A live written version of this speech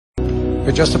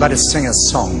We're just about to sing a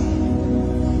song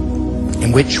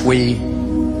in which we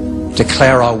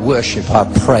declare our worship,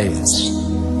 our praise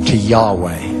to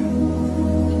Yahweh.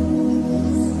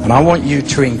 And I want you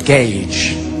to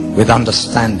engage with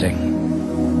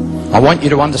understanding. I want you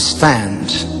to understand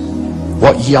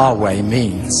what Yahweh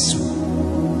means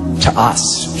to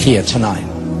us here tonight.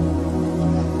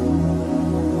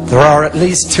 There are at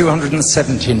least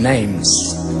 270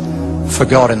 names for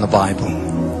God in the Bible.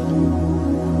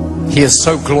 He is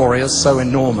so glorious, so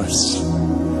enormous.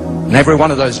 And every one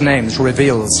of those names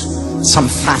reveals some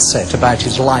facet about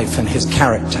his life and his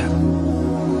character.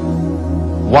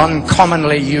 One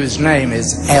commonly used name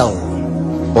is El,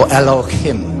 or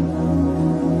Elohim.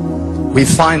 We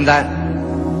find that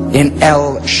in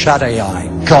El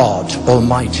Shaddai, God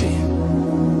Almighty.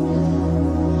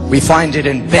 We find it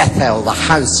in Bethel, the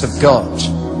house of God.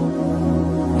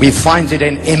 We find it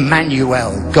in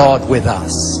Emmanuel, God with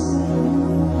us.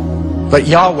 But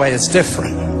Yahweh is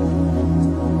different.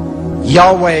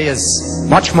 Yahweh is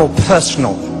much more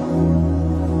personal.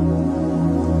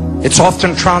 It's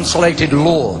often translated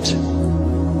Lord,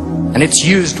 and it's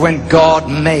used when God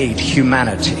made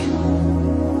humanity.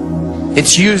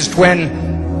 It's used when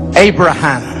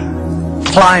Abraham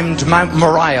climbed Mount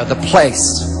Moriah, the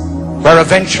place where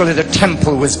eventually the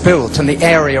temple was built and the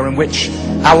area in which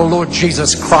our Lord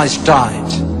Jesus Christ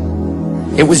died.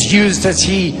 It was used as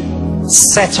he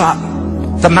set up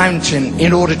the mountain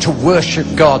in order to worship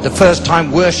God. The first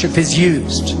time worship is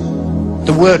used,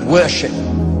 the word worship.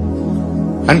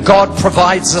 And God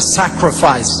provides a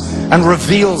sacrifice and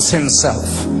reveals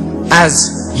himself as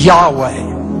Yahweh.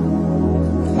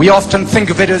 We often think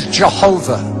of it as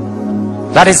Jehovah.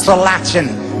 That is the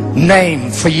Latin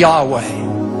name for Yahweh.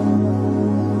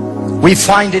 We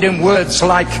find it in words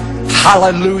like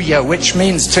hallelujah, which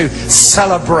means to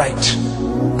celebrate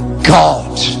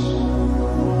God,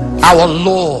 our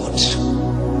Lord.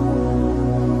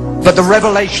 But the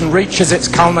revelation reaches its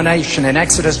culmination in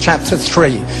Exodus chapter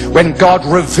 3, when God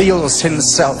reveals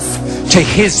himself to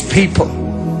his people.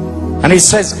 And he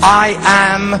says, I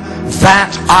am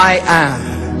that I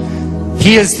am.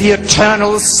 He is the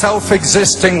eternal,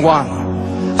 self-existing one.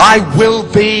 I will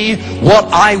be what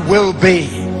I will be.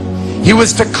 He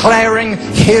was declaring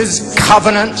his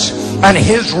covenant and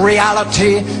his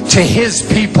reality to his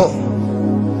people.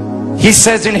 He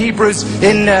says in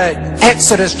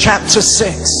Exodus chapter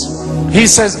 6, he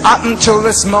says, up until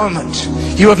this moment,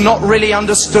 you have not really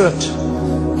understood.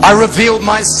 I revealed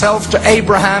myself to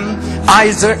Abraham,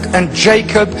 Isaac, and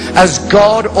Jacob as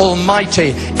God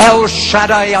Almighty, El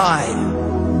Shaddai.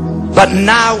 But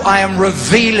now I am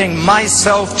revealing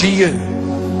myself to you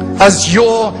as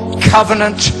your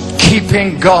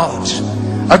covenant-keeping God.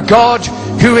 A God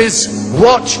who is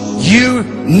what you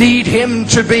need him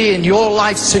to be in your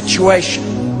life situation.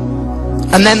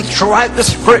 And then throughout the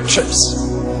scriptures,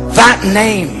 that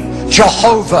name,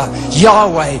 Jehovah,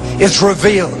 Yahweh, is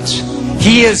revealed.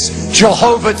 He is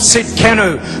Jehovah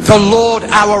Tzidkenu, the Lord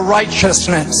our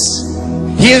righteousness.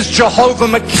 He is Jehovah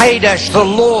Mekadesh, the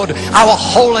Lord our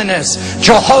holiness.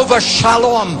 Jehovah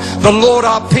Shalom, the Lord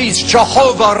our peace.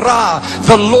 Jehovah Ra,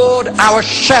 the Lord our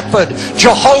shepherd.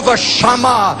 Jehovah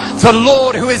Shammah, the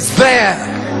Lord who is there.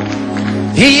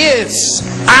 He is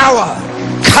our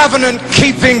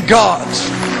covenant-keeping God,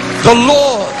 the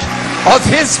Lord of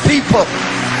his people.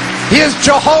 He is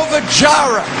Jehovah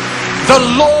Jireh, the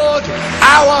Lord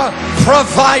our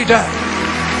provider.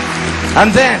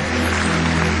 And then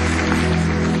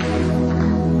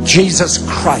Jesus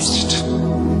Christ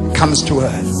comes to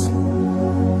earth.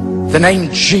 The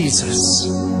name Jesus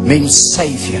means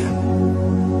Savior.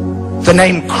 The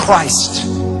name Christ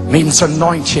means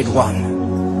Anointed One.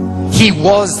 He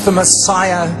was the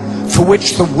Messiah for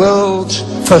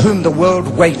whom the world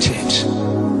waited.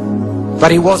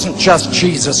 But he wasn't just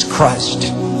Jesus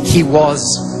Christ. He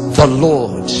was the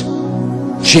Lord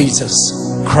Jesus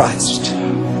Christ.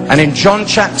 And in John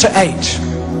chapter 8,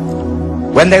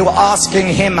 when they were asking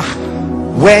him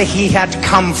where he had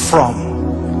come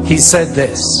from, he said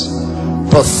this: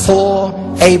 before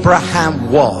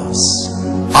Abraham was,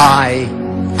 I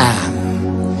am.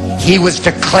 He was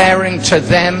declaring to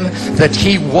them that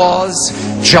he was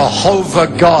Jehovah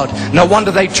God. No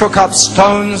wonder they took up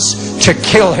stones to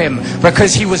kill him,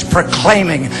 because he was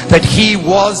proclaiming that he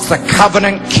was the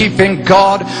covenant-keeping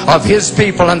God of his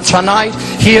people. And tonight,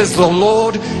 he is the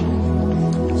Lord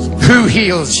who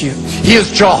heals you. He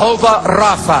is Jehovah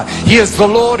Rapha. He is the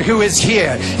Lord who is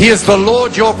here. He is the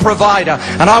Lord your provider.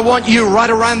 And I want you right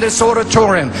around this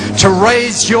auditorium to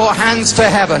raise your hands to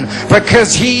heaven,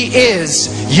 because He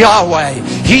is Yahweh.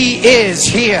 He is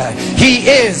here. He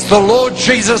is the Lord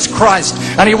Jesus Christ,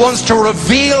 and He wants to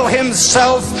reveal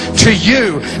Himself to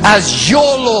you as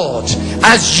your Lord,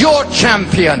 as your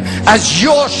champion, as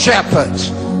your shepherd.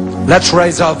 Let's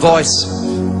raise our voice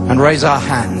and raise our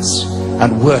hands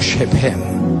and worship Him.